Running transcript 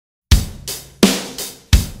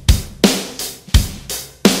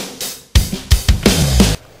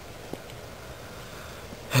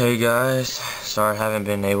Hey guys, sorry I haven't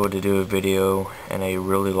been able to do a video in a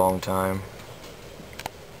really long time.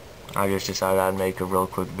 I just decided I'd make a real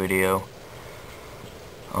quick video.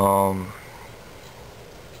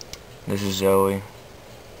 This is Zoe.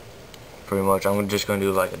 Pretty much, I'm just gonna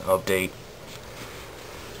do like an update.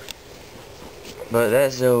 But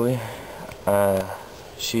that's Zoe.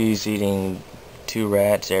 She's eating 2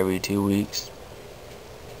 rats every 2 weeks.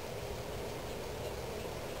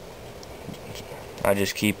 I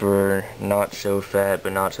just keep her not so fat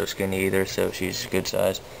but not so skinny either, so she's a good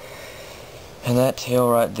size. And that tail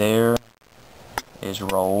right there is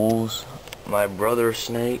Rolls, my brother's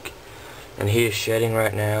snake, and he is shedding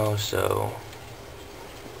right now, so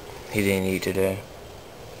he didn't eat today.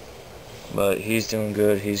 But he's doing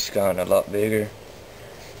good. He's gotten a lot bigger.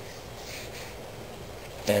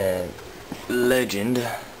 And Legend,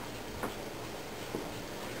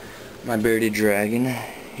 my bearded dragon,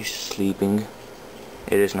 he's sleeping.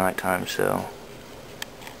 It is nighttime, so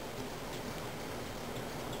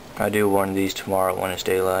I do one of these tomorrow when it's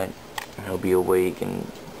daylight. He'll be awake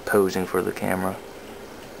and posing for the camera.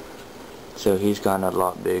 So he's gotten a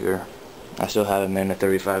lot bigger. I still have him in a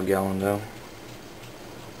 35-gallon though.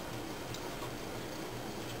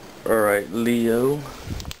 Alright, Leo,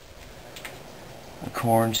 a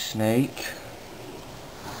corn snake.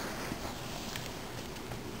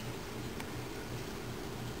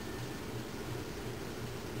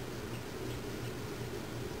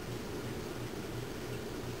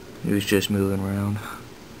 He was just moving around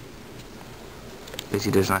because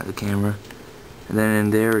he doesn't like the camera. And then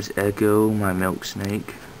in there is Echo, my milk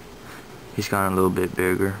snake. He's gotten a little bit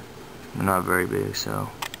bigger, but not very big, so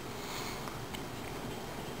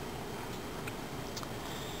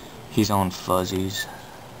he's on fuzzies.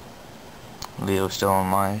 Leo's still on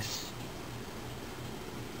mice.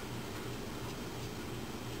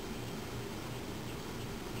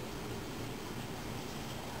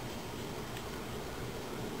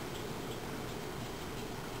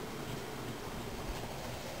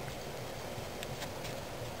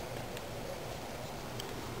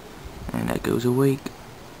 And that goes awake.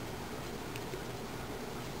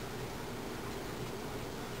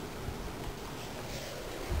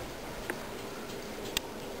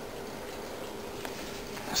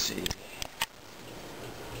 Let's see.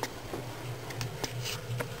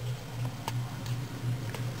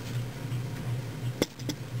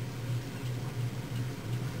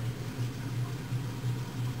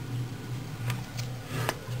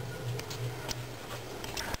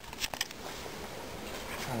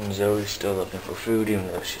 And Zoe's still looking for food, even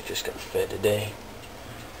though she just got fed today.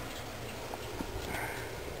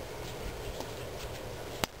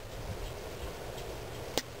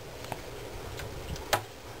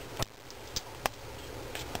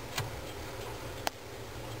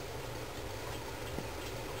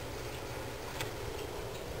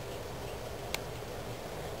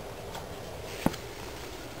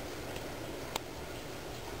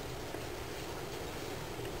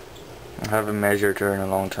 I haven't measured her in a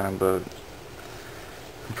long time, but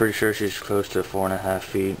I'm pretty sure she's close to 4.5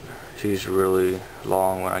 feet. She's really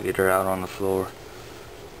long when I get her out on the floor.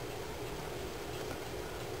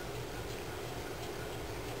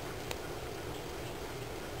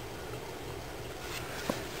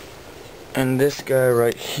 And this guy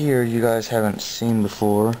right here you guys haven't seen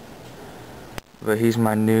before, but he's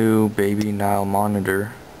my new baby Nile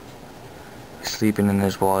Monitor, sleeping in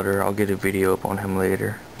his water. I'll get a video up on him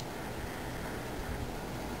later.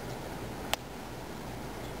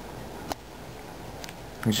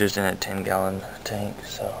 He's just in a 10-gallon tank,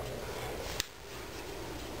 so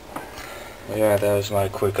yeah, that was my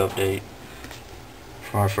quick update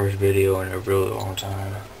for our first video in a really long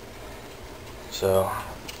time. So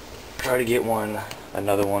try to get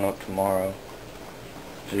another one up tomorrow,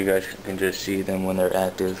 so you guys can just see them when they're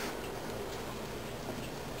active.